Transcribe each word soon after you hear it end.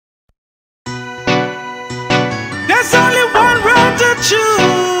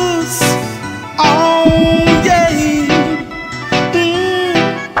choose. Oh yeah,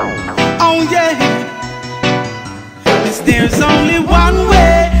 oh yeah. Yes, there's only one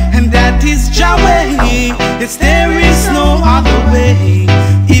way, and that is Jah way. Yes, there is no other way.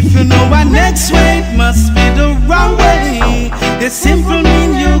 If you know our next way, it must be the wrong way. The simple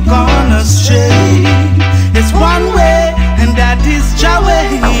mean you're gone astray. There's one way, and that is Jah way.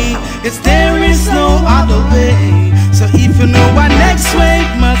 Yes, there is no other way. So if you know our next way,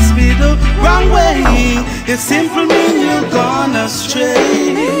 it must be the wrong way. The simple mean you're gone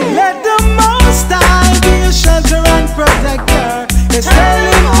astray. Let the Most High be your shelter and protector. Yes, tell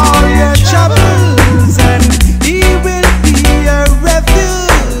him all your troubles, and he will be your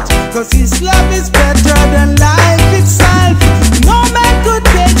refuge. 'Cause his love is better than life itself. No man could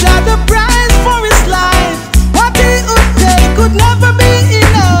pay Jah the price for his life. What he would pay could never be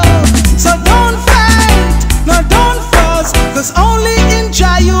enough. So don't fight, no don't fuss, 'cause only in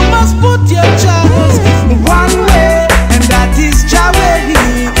Jah you must put your trust. One way, and that is Jah way.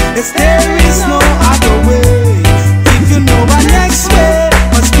 Yes, there is no other way. If you know our next way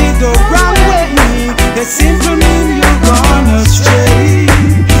must be the wrong way, the simple mean you're gone astray.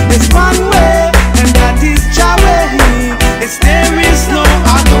 There's one way, and that is Jah way. Yes, there is no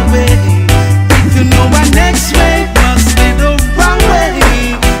other way. If you know our next way must be the wrong way,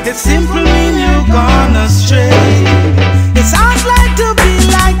 the simple mean you're gone astray. It sounds like to be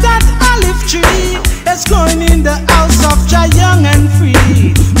like that olive tree that's growing in the house of Jah, young and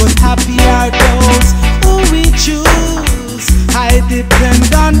free. But happy are those who we choose. I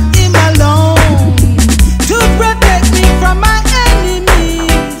depend on him alone to protect me from my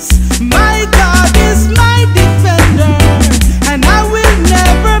enemies. My God is my defender, and I will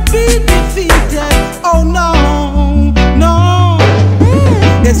never be defeated. Oh no, no.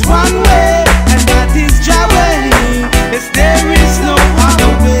 There's one way, and that is Jah way. Yes, there is no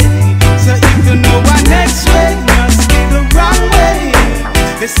other way. So if you know our next way must be the wrong way,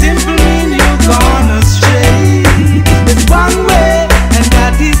 the simple mean you're gone astray. There's one way, and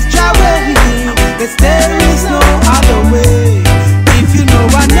that is Jah way. Yes, there is no other way. If you know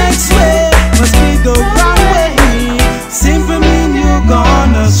our next way must be the wrong way, simple mean you're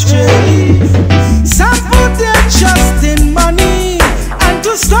gone astray. Some put their trust in money, and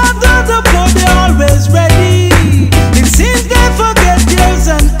to start the poor they're always ready. It seems they forget there's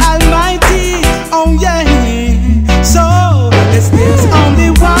an Almighty. Oh yeah. So yes, there's only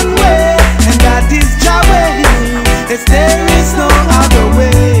one way, and that is Jah way. Yes, there is no other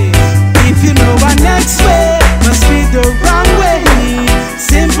way. If you know our next way must be the wrong way,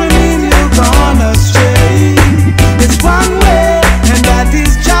 simple mean you're gone astray. There's one way, and that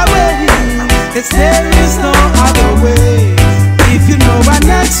is Jah way. Yes, there is no other way. If you know our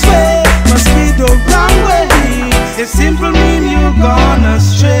next way must be the wrong way, it simple mean you're gone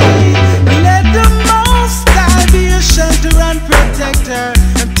astray. Let the Most High be your shelter and protector,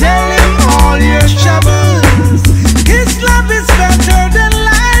 and tell him all your troubles. His love is better than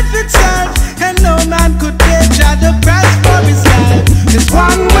life itself, and no man could pay Jah the price for his life. There's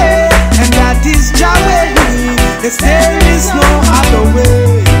one way, and that is Jah way. Yes, there is no other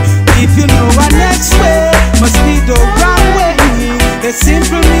way. If you know our next way must be the wrong way, the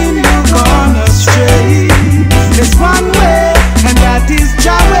simple mean you're gone astray. There's one way, and that is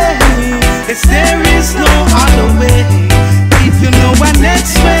Jah way. Yes, there is no other way. If you know our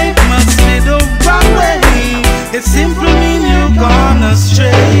next way must be the wrong way, the simple mean you're gone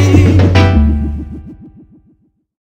astray.